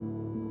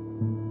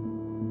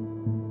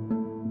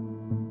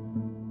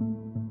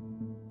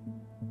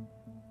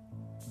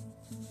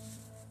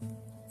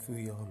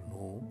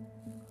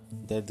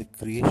that the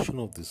creation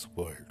of this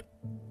world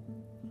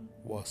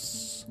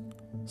was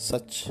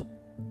such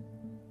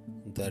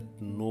that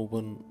no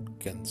one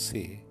can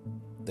say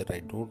that I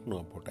don't know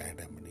about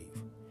Adam and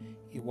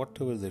Eve.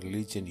 Whatever the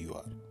religion you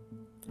are,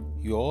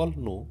 you all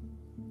know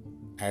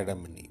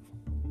Adam and Eve.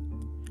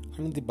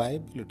 And in the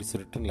Bible it is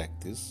written like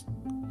this,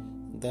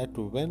 that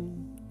when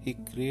he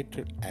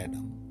created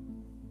Adam,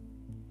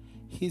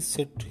 he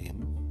said to him,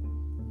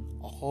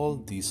 all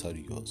these are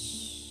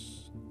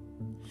yours.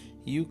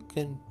 You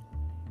can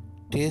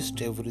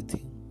taste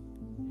everything,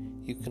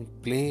 you can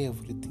play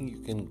everything,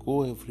 you can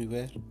go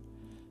everywhere,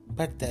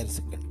 but there is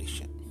a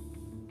condition.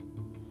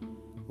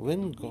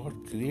 When God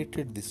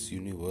created this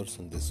universe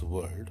and this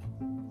world,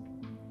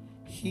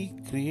 he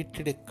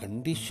created a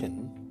condition,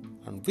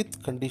 and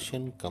with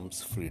condition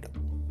comes freedom.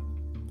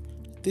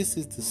 This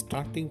is the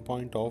starting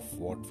point of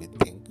what we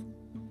think,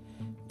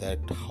 that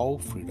how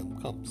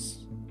freedom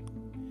comes.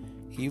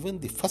 Even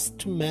the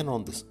first man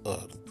on this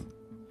earth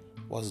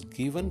was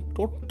given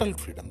total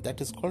freedom.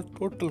 That is called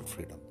total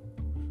freedom,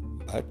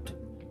 but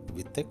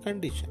with a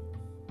condition.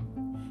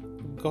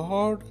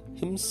 God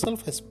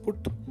himself has put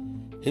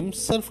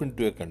himself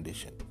into a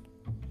condition.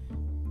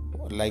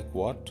 Like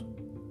what?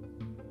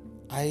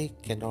 I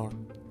cannot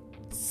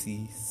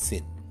see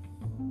sin.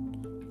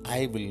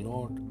 I will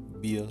not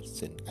bear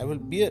sin. I will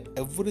bear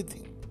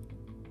everything.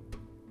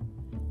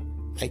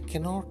 I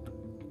cannot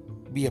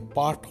be a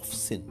part of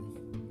sin.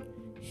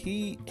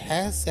 He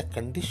has a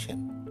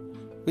condition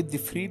with the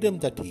freedom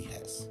that he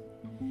has.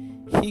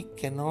 He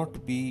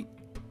cannot be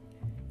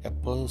a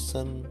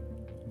person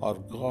or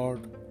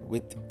God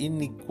with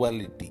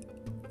inequality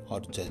or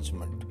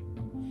judgment.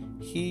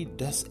 He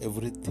does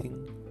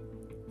everything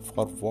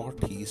for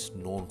what he is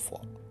known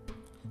for.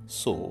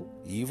 So,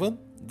 even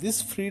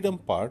this freedom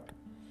part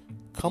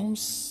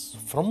comes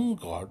from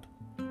God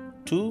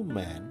to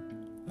man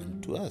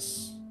and to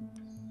us.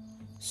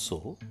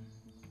 So,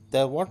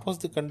 what was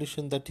the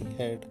condition that he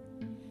had?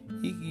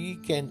 He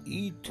can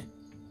eat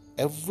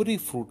every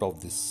fruit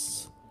of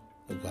this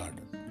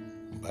garden,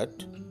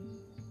 but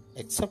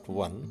except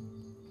one,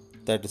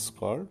 that is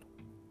called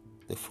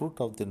the fruit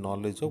of the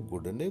knowledge of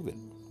good and evil.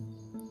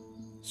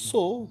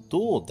 So,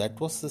 though that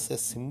was a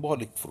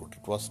symbolic fruit,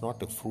 it was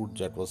not a fruit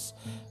that was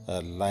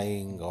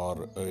lying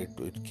or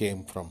it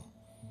came from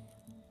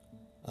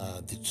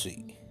the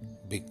tree.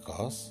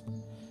 Because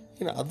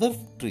in other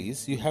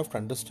trees, you have to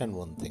understand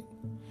one thing.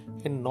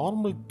 In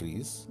normal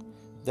trees,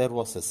 there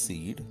was a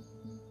seed,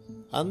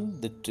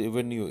 and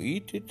when you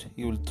eat it,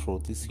 you will throw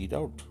the seed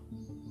out.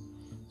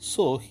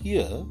 So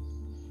here,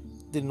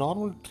 the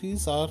normal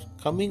trees are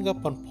coming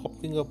up and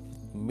popping up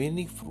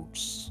many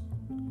fruits.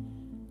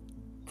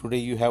 Today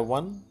you have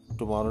one,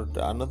 tomorrow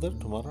another.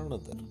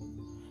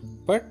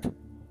 But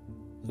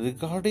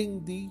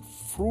regarding the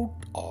fruit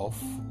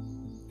of,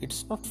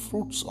 it's not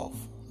fruits of,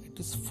 it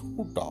is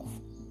fruit of.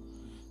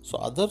 So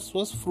others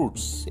was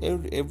fruits,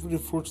 every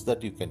fruits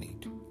that you can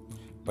eat.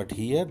 But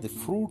here the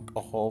fruit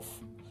of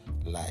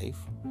life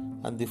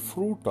and the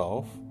fruit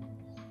of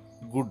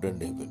good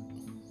and evil.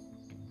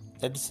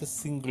 That is a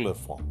singular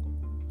form.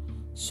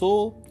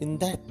 So in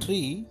that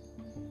tree,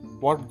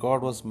 what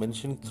God was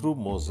mentioning through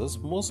Moses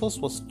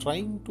was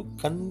trying to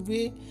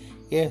convey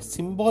a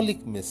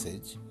symbolic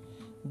message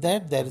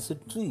that there is a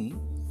tree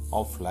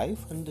of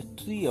life and a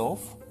tree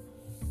of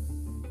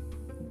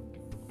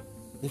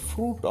the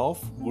fruit of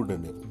good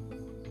and evil.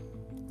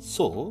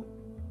 So,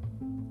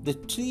 the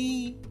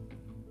tree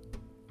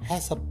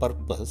has a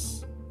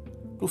purpose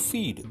to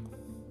feed,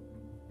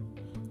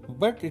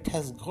 but it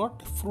has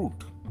got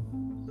fruit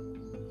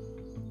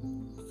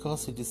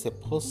because it is a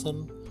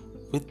person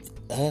with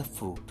a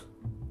fruit.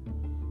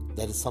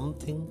 There is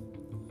something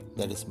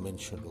that is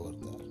mentioned over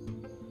there.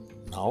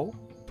 Now,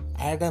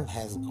 Adam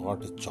has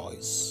got a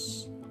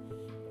choice.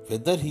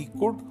 Whether he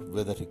could,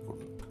 whether he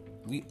couldn't.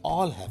 We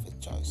all have a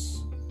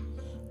choice.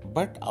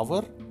 But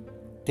our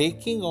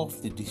taking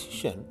of the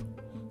decision,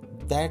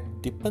 that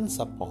depends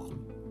upon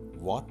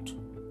what?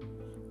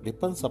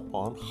 Depends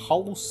upon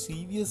how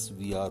serious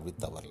we are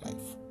with our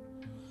life.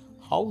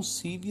 How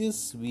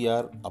serious we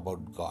are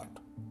about God.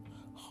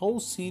 How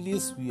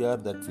serious we are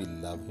that we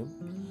love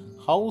Him.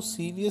 How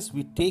serious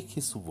we take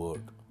His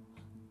word.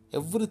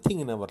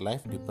 Everything in our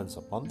life depends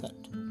upon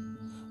that.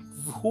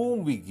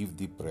 Whom we give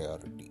the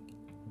priority.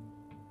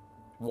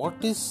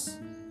 What is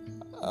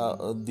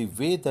the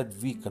way that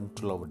we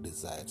control our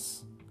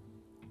desires?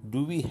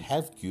 Do we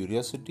have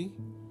curiosity?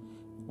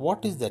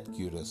 What is that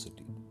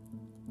curiosity?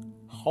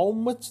 How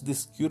much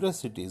this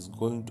curiosity is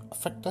going to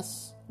affect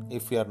us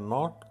if we are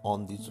not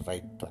on the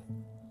right track?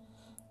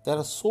 There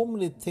are so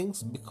many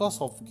things because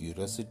of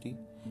curiosity.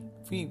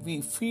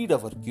 We feed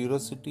our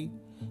curiosity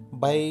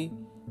by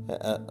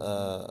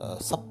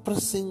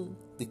suppressing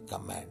the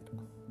command.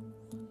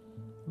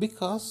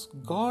 Because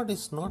God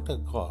is not a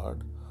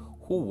God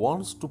who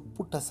wants to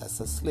put us as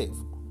a slave.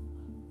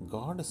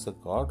 God is a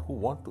God who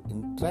wants to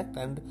interact,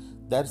 and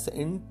there is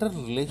an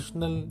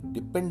interrelational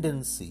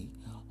dependency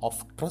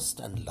of trust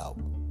and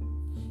love.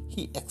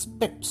 He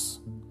expects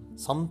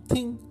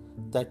something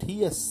that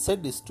He has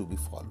said is to be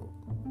followed.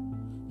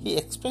 He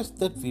expects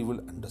that we will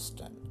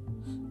understand.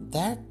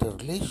 That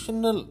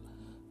relational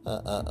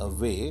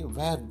way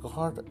where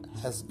God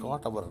has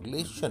got our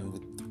relation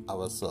with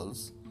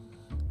ourselves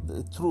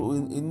through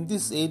in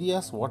these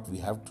areas, what we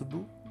have to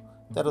do.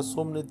 There are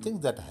so many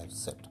things that I have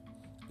said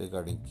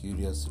regarding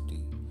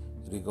curiosity,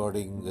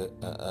 regarding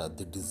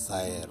the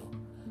desire,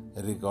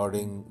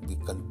 regarding the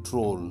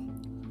control,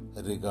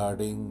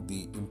 regarding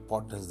the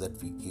importance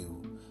that we give,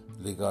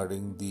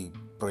 regarding the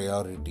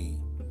priority,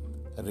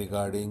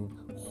 regarding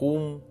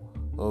whom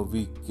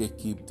we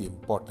keep the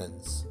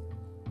importance.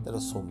 There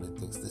are so many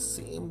things. The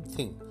same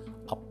thing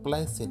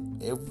applies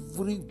in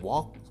every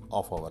walk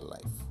of our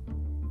life.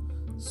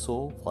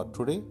 So for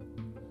today,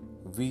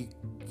 we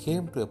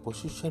came to a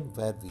position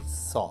where we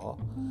saw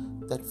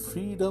that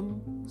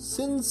freedom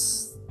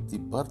since the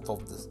birth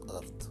of this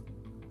earth,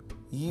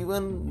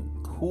 even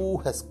who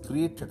has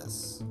created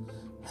us,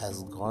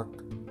 has got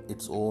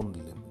its own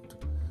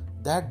limit.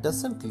 That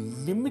doesn't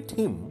limit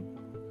him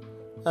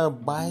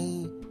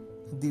by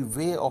the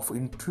way of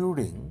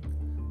intruding,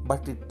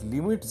 but it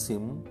limits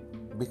him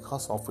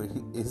because of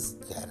his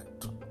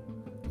character.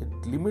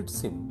 It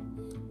limits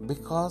him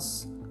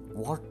because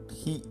what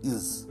he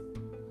is.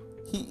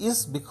 He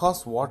is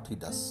because what he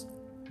does.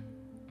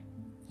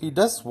 He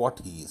does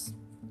what he is.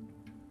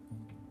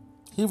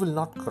 He will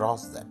not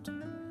cross that.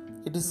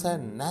 It is a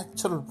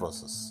natural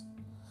process.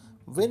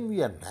 When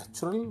we are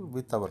natural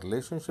with our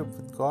relationship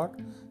with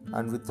God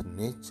and with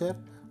nature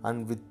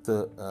and with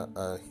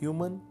the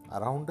human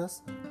around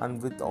us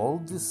and with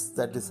all this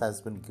that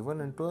has been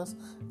given unto us,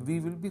 we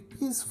will be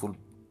peaceful.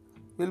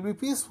 We will be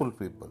peaceful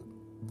people.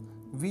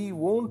 We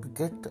won't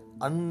get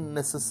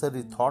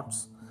unnecessary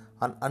thoughts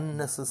and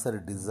unnecessary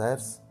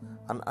desires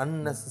and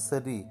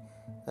unnecessary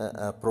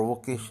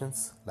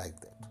provocations like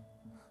that.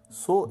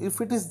 So if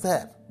it is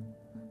there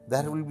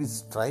will be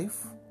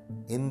strife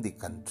in the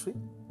country,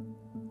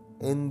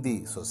 in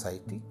the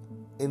society,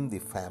 in the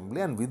family,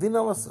 and within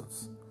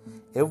ourselves.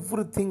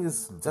 Everything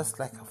is just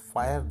like a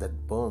fire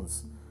that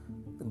burns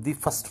the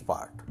first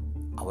part,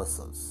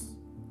 ourselves,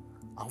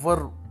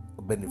 our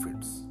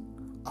benefits,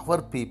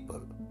 our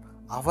people,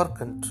 our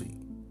country.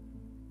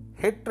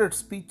 Hatred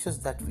speeches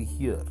that we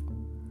hear,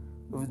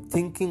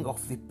 thinking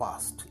of the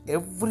past.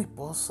 Every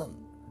person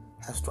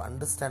has to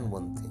understand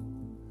one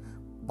thing.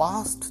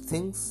 Past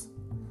things,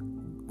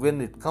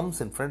 when it comes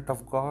in front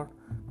of God,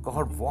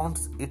 God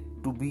wants it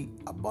to be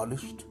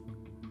abolished.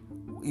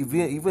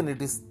 Even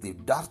it is the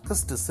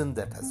darkest sin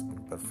that has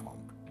been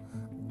performed.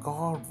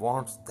 God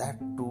wants that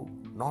to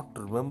not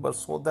remember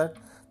so that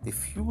the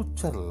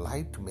future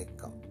light may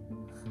come.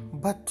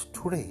 But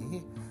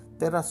today,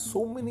 there are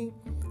so many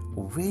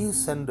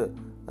ways and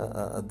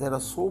there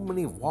are so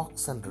many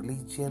walks and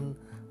religion,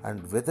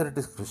 and whether it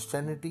is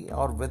Christianity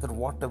or whether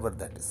whatever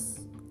that is,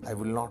 I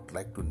will not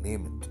like to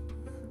name it.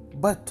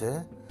 But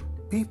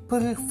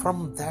people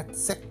from that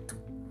sect,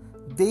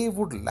 they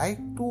would like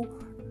to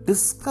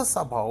discuss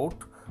about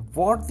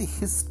what the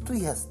history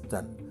has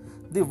done.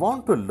 They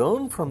want to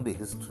learn from the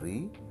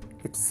history.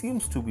 It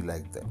seems to be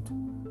like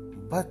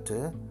that. But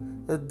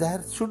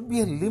there should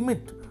be a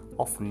limit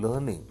of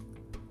learning.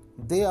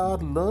 They are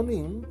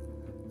learning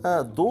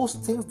those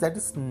things that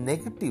is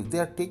negative. They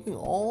are taking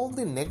all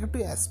the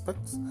negative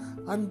aspects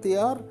and they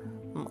are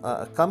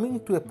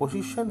coming to a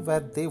position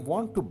where they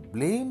want to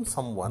blame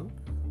someone,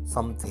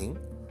 something,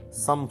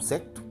 some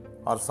sect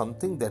or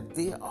something, that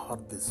they are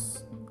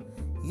this.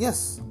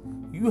 Yes,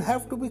 you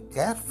have to be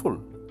careful.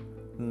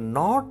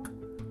 Not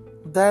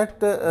that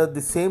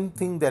the same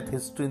thing that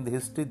in the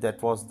history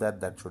that was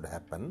that should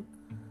happen,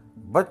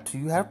 but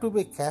you have to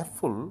be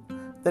careful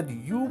that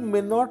you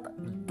may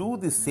not do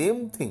the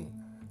same thing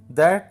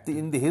that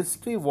in the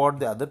history what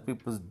the other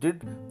people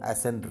did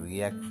as a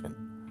reaction.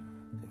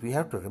 We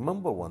have to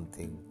remember one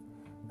thing.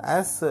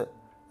 As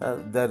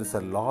there is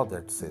a law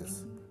that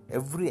says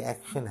every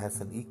action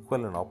has an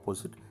equal and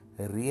opposite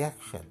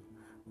reaction.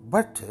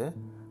 But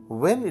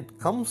when it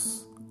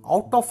comes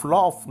out of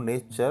law of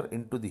nature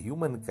into the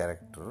human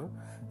character,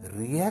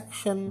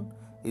 reaction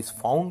is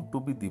found to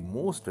be the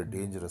most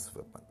dangerous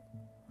weapon.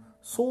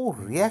 So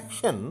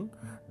reaction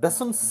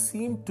doesn't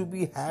seem to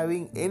be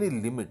having any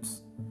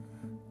limits.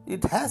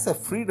 It has a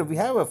freedom. We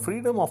have a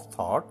freedom of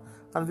thought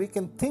and we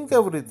can think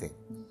everything.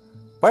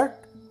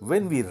 But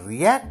when we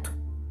react,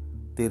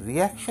 the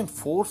reaction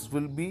force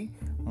will be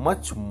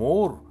much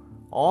more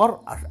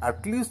or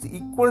at least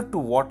equal to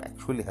what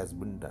actually has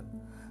been done.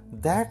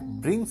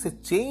 That brings a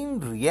chain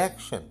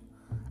reaction.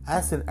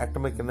 As in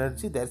atomic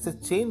energy, there is a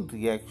chain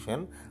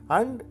reaction,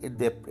 and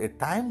a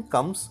time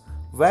comes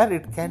where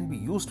it can be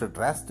used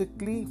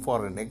drastically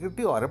for a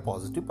negative or a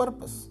positive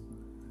purpose.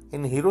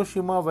 In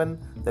Hiroshima, when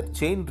the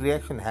chain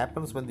reaction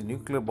happens when the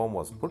nuclear bomb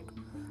was put,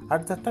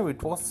 at that time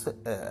it was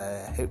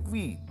a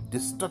heavy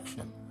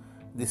destruction.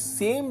 The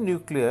same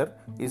nuclear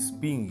is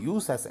being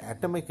used as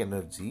atomic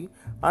energy,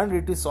 and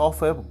it is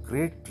of a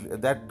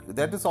great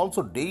that is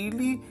also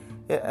daily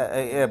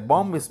a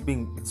bomb is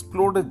being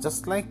exploded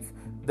just like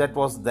that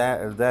was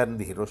there in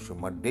the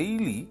Hiroshima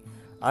daily,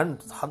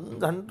 and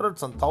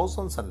hundreds and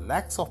thousands and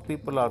lakhs of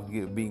people are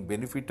being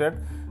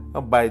benefited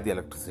by the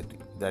electricity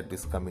that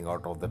is coming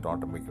out of that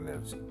atomic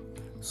energy.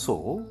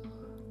 So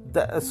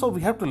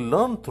we have to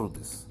learn through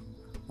this.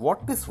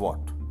 What is what?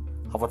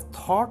 Our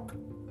thought,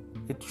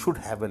 it should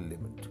have a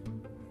limit.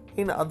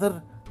 In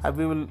other,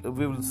 we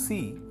will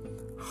see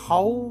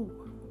how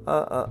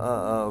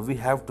we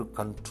have to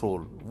control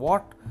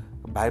what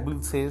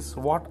Bible says,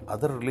 what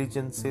other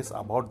religion says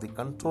about the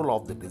control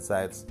of the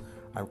desires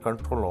and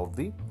control of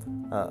the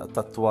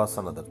tattvas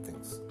and other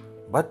things.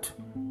 But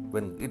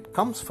when it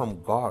comes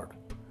from God,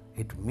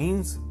 it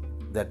means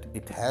that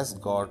it has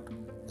got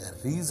a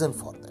reason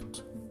for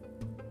that.